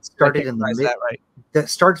 The fight started in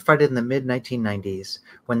the mid 1990s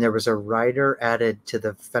when there was a rider added to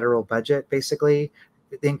the federal budget, basically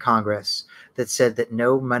in Congress, that said that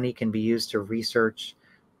no money can be used to research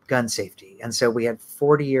gun safety. And so we had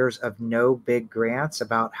 40 years of no big grants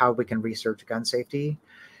about how we can research gun safety.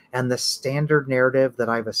 And the standard narrative that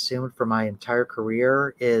I've assumed for my entire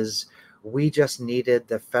career is we just needed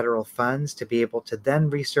the federal funds to be able to then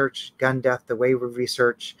research gun death the way we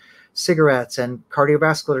research cigarettes and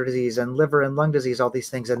cardiovascular disease and liver and lung disease, all these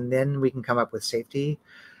things, and then we can come up with safety.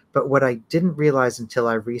 But what I didn't realize until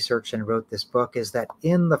I researched and wrote this book is that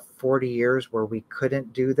in the 40 years where we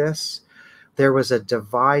couldn't do this, there was a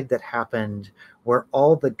divide that happened where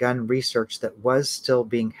all the gun research that was still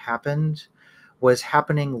being happened was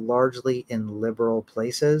happening largely in liberal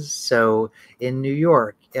places. So in New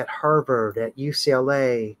York, at Harvard, at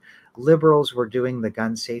UCLA, liberals were doing the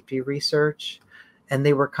gun safety research. And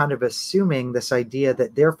they were kind of assuming this idea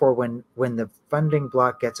that therefore when the funding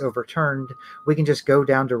block gets overturned, we can just go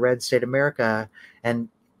down to red state America and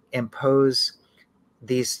impose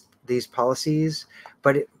these policies.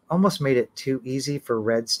 But it almost made it too easy for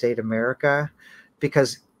red state America,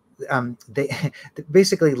 because they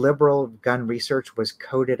basically liberal gun research was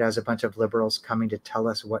coded as a bunch of liberals coming to tell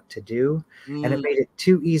us what to do. And it made it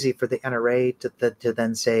too easy for the NRA to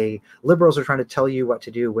then say, liberals are trying to tell you what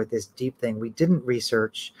to do with this deep thing. We didn't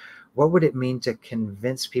research what would it mean to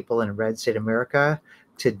convince people in red state America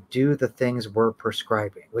to do the things we're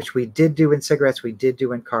prescribing, which we did do in cigarettes, we did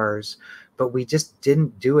do in cars, but we just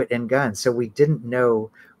didn't do it in guns. So we didn't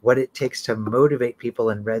know what it takes to motivate people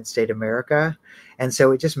in red state America. And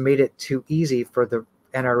so it just made it too easy for the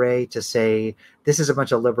NRA to say, this is a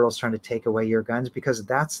bunch of liberals trying to take away your guns, because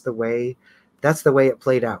that's the way it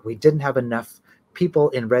played out. We didn't have enough people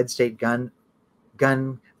in red state gun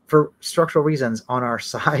for structural reasons on our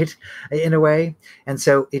side in a way. And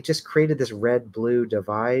so it just created this red-blue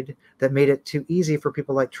divide that made it too easy for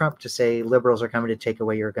people like Trump to say liberals are coming to take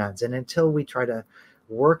away your guns. And until we try to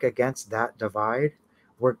work against that divide,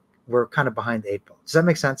 we're kind of behind the eight ball. Does that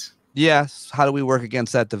make sense? Yes. How do we work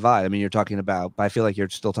against that divide? I mean, you're talking about, I feel like you're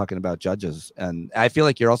still talking about judges, and I feel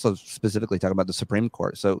like you're also specifically talking about the Supreme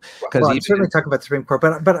Court. So, because I'm certainly talking about the Supreme Court,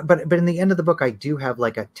 but in the end of the book, I do have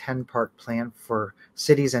like a 10-part plan for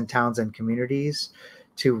cities and towns and communities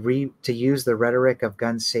to use the rhetoric of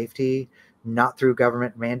gun safety, not through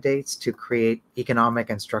government mandates, to create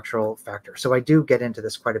economic and structural factors. So I do get into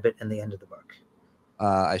this quite a bit in the end of the book.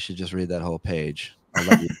 I should just read that whole page.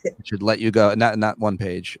 Should let you go. Not one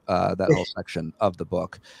page. That whole section of the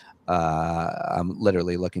book. I'm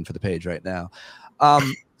literally looking for the page right now.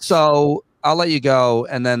 So I'll let you go,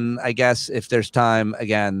 and then I guess if there's time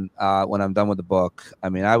again, when I'm done with the book, I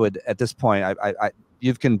mean, I would at this point,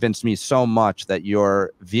 you've convinced me so much that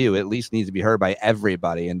your view at least needs to be heard by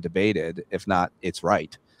everybody and debated. If not, it's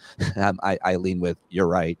right. I lean with you're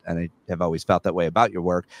right, and I have always felt that way about your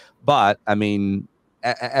work. But I mean,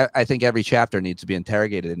 I think every chapter needs to be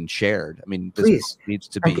interrogated and shared. I mean, this needs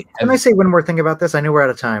to be. Can I say one more thing about this? I know we're out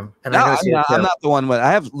of time. And no, I'm not the one with. I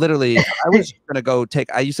have literally. I was going to go take.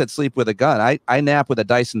 You said sleep with a gun. I nap with a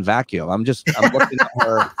Dyson vacuum. I'm looking at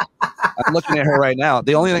her. I'm looking at her right now.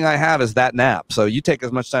 The only thing I have is that nap. So you take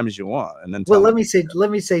as much time as you want, and then well, let me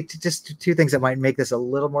say just two things that might make this a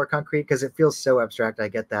little more concrete, because it feels so abstract. I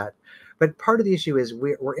get that, but part of the issue is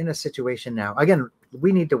we're in a situation now. Again,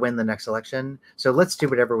 we need to win the next election, so let's do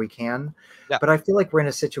whatever we can. Yeah. But I feel like we're in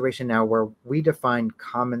a situation now where we define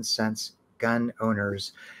common sense gun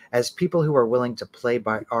owners as people who are willing to play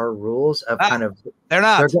by our rules of they're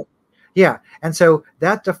not. Yeah. And so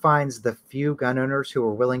that defines the few gun owners who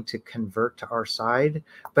are willing to convert to our side.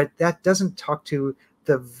 But that doesn't talk to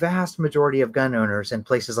the vast majority of gun owners in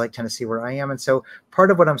places like Tennessee, where I am. And so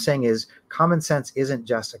part of what I'm saying is common sense isn't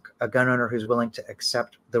just a gun owner who's willing to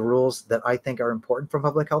accept the rules that I think are important for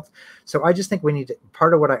public health. So I just think we need to,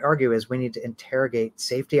 part of what I argue is we need to interrogate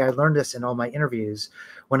safety. I learned this in all my interviews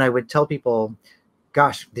when I would tell people,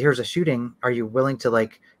 gosh, here's a shooting. Are you willing to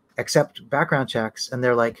like accept background checks? And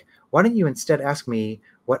they're like, why don't you instead ask me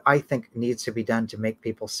what I think needs to be done to make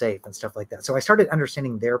people safe and stuff like that? So I started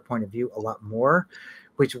understanding their point of view a lot more,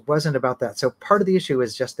 which wasn't about that. So part of the issue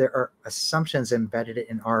is just there are assumptions embedded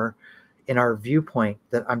in our viewpoint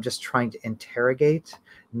that I'm just trying to interrogate,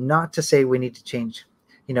 not to say we need to change,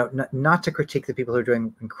 not to critique the people who are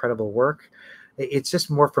doing incredible work. It's just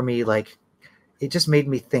more for me, like, it just made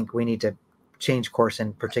me think we need to change course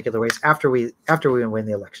in particular ways after we win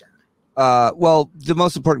the election. Well, the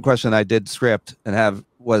most important question I did script and have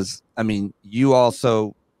was, I mean, you have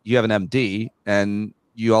an MD and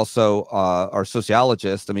you also are a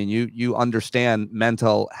sociologist. I mean, you understand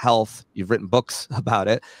mental health. You've written books about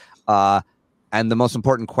it. And the most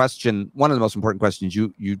important question, one of the most important questions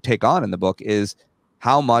you take on in the book is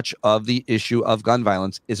how much of the issue of gun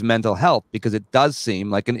violence is mental health, because it does seem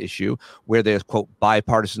like an issue where there's, quote,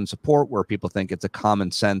 bipartisan support, where people think it's a common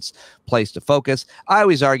sense place to focus. I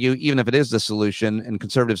always argue, even if it is the solution and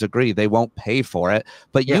conservatives agree, they won't pay for it.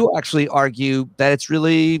 But you actually argue that it's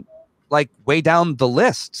really like way down the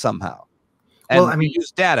list somehow. And well, I mean, use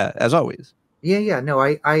data as always. Yeah. No,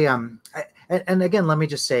 and again, let me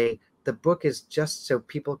just say, the book is just so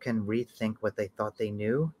people can rethink what they thought they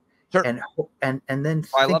knew. Sure. And then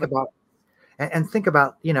think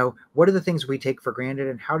about, what are the things we take for granted,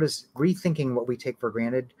 and how does rethinking what we take for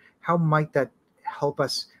granted, how might that help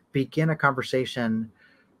us begin a conversation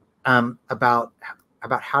about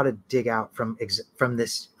how to dig out from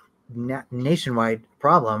this nationwide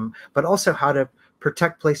problem, but also how to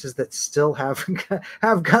protect places that still have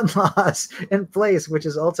gun laws in place, which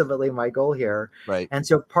is ultimately my goal here. Right. And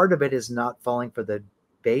so part of it is not falling for the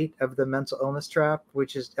bait of the mental illness trap,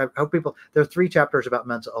 which is, I hope people, there are 3 chapters about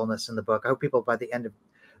mental illness in the book. I hope people by the end of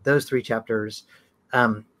those 3 chapters,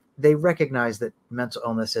 they recognize that mental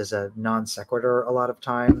illness is a non sequitur a lot of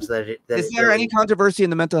times. Is there any controversy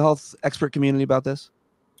in the mental health expert community about this?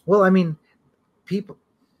 Well, I mean, people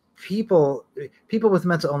with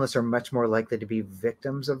mental illness are much more likely to be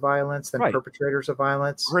victims of violence than perpetrators of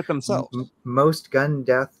violence. Hurt themselves. Most gun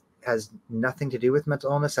death has nothing to do with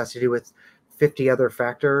mental illness, has to do with 50 other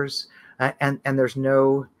factors, and there's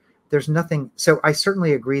nothing. So I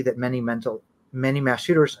certainly agree that many mass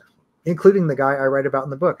shooters, including the guy I write about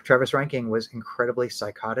in the book, Travis Reinking, was incredibly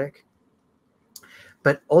psychotic.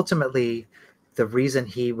 But ultimately, the reason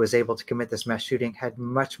he was able to commit this mass shooting had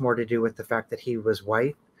much more to do with the fact that he was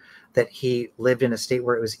white, that he lived in a state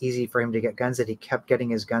where it was easy for him to get guns, that he kept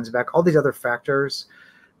getting his guns back. All these other factors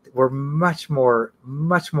were much more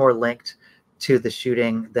linked to the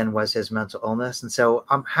shooting than was his mental illness. And so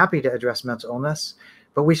I'm happy to address mental illness,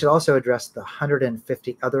 but we should also address the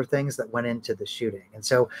 150 other things that went into the shooting. And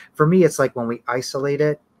so for me, it's like when we isolate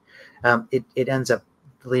it, it ends up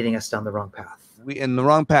leading us down the wrong path. And the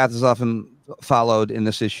wrong path is often followed in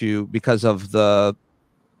this issue because of the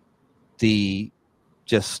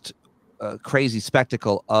just crazy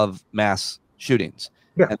spectacle of mass shootings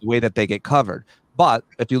and the way that they get covered. But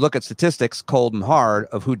if you look at statistics, cold and hard,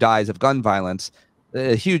 of who dies of gun violence,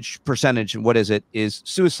 a huge percentage, is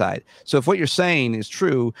suicide. So if what you're saying is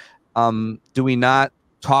true, do we not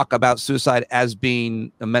talk about suicide as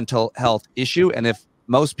being a mental health issue? And if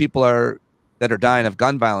most people that are dying of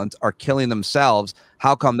gun violence are killing themselves,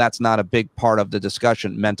 how come that's not a big part of the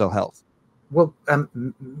discussion, mental health? Well,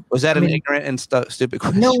 was that an ignorant and stupid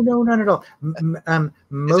question? No, not at all.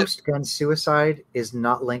 Most gun suicide is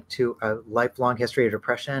not linked to a lifelong history of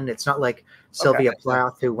depression. It's not like Sylvia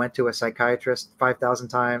Plath, who went to a psychiatrist 5,000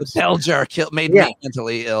 times. The bell jar made me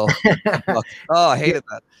mentally ill. Oh, I hated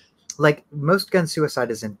that. Like, most gun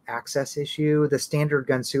suicide is an access issue. The standard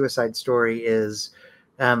gun suicide story is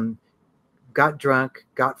got drunk,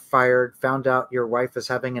 got fired, found out your wife is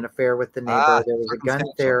having an affair with the neighbor. There was a gun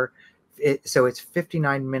there. So it's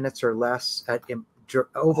 59 minutes or less at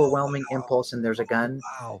overwhelming impulse, and there's a gun.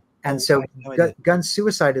 Wow. And so gun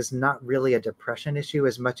suicide is not really a depression issue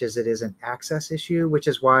as much as it is an access issue, which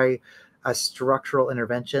is why a structural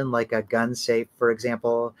intervention like a gun safe, for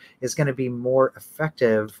example, is going to be more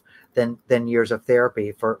effective than years of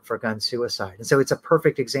therapy for gun suicide. And so it's a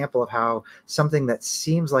perfect example of how something that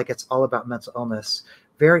seems like it's all about mental illness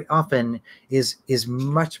very often is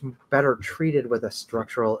much better treated with a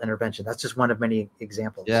structural intervention. That's just one of many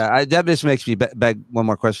examples. Yeah, that just makes me beg one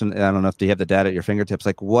more question. I don't know if you have the data at your fingertips.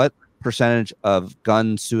 Like, what percentage of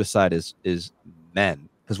gun suicide is men?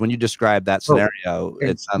 Because when you describe that scenario,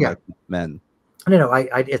 it sounds like men. No,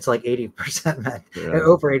 it's like 80% men,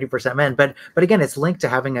 over 80% men. But again, it's linked to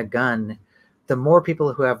having a gun. The more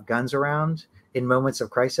people who have guns around in moments of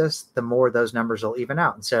crisis, the more those numbers will even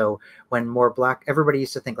out. And so when more everybody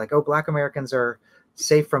used to think like, oh, Black Americans are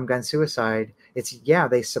safe from gun suicide.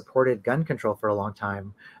 They supported gun control for a long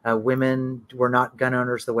time. Women were not gun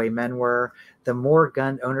owners the way men were. The more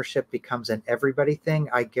gun ownership becomes an everybody thing,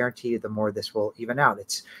 I guarantee you the more this will even out.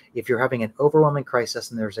 It's if you're having an overwhelming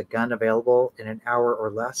crisis and there's a gun available in an hour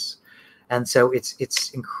or less. And so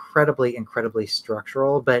it's incredibly, incredibly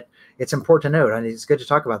structural, but it's important to note, and it's good to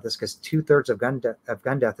talk about this because 2/3 of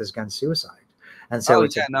gun death is gun suicide. And so I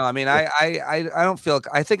don't feel,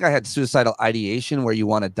 I think I had suicidal ideation where you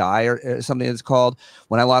want to die or something it's called.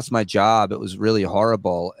 When I lost my job, it was really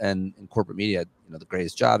horrible. And in corporate media, the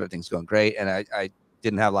greatest job, everything's going great. And I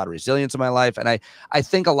didn't have a lot of resilience in my life. And I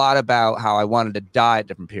think a lot about how I wanted to die at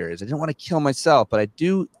different periods. I didn't want to kill myself, but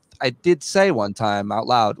I did say one time out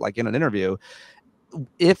loud, like in an interview,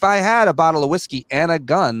 if I had a bottle of whiskey and a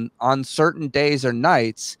gun on certain days or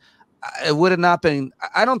nights, it would have not been,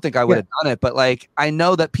 I don't think I would have done it, but like, I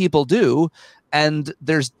know that people do. And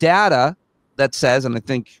there's data that says, and I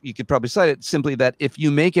think you could probably cite it simply, that if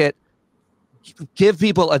you give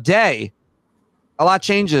people a day, a lot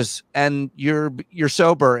changes and you're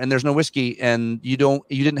sober and there's no whiskey and you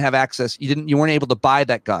didn't have access. You weren't able to buy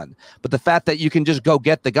that gun. But the fact that you can just go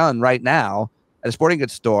get the gun right now at a sporting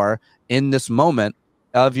goods store in this moment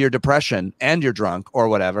of your depression and you're drunk or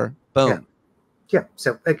whatever, boom. Yeah.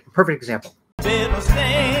 So, perfect example.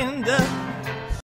 Stand up.